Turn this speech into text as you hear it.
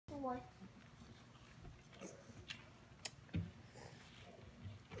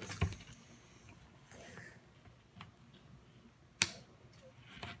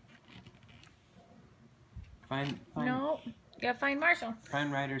Find. No, you gotta find Marshall.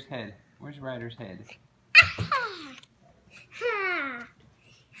 Find Ryder's head. Where's Ryder's head?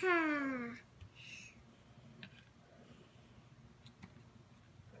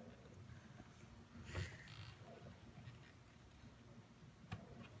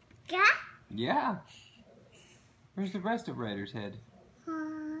 Yeah. Where's the rest of Ryder's head?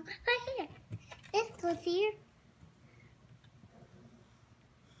 Right here. This goes here.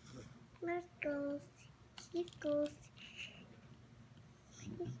 This goes. This goes.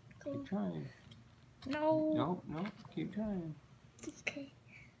 Keep trying. No. No. Keep trying. Okay.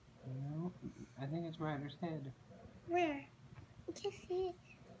 No. I think it's Ryder's head. Where? I can see it.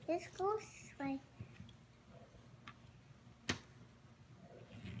 This goes this way.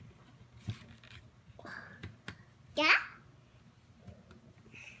 Yeah?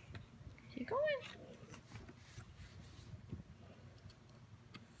 Keep going.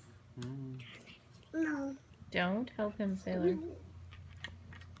 No. Don't help him, Sailor.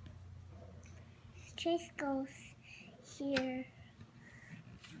 Chase goes here.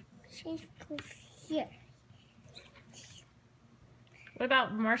 Chase goes here. What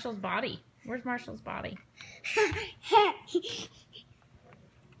about Marshall's body? Where's Marshall's body?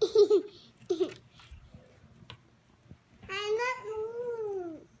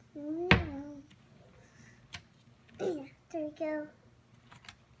 There we go.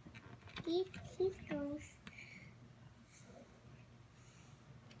 He goes.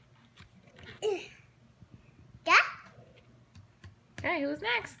 Yeah? Okay, who's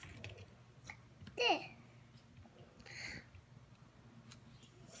next? There.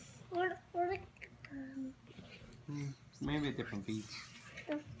 Maybe a different beat.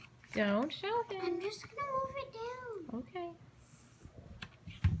 Don't show him. I'm just gonna move it down. Okay.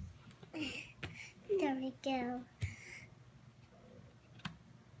 There we go.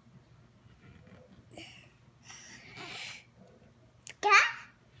 Yeah?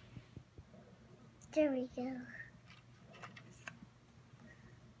 There we go.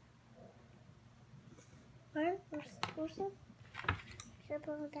 Where's it?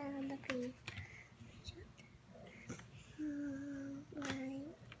 Triple down the piece. Like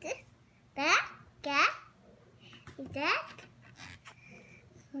this. That? That? Is that?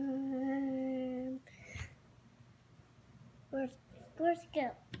 Where's it go?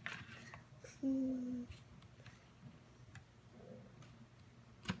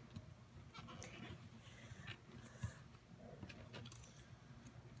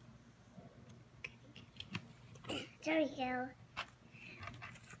 There we go.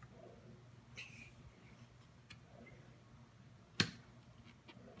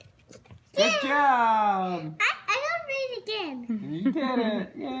 Good job! I got braid again. You did it!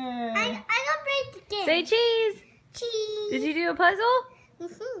 Yay! I got braid again. Say cheese. Cheese. Did you do a puzzle?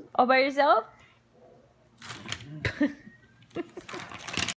 Mm-hmm. All by yourself?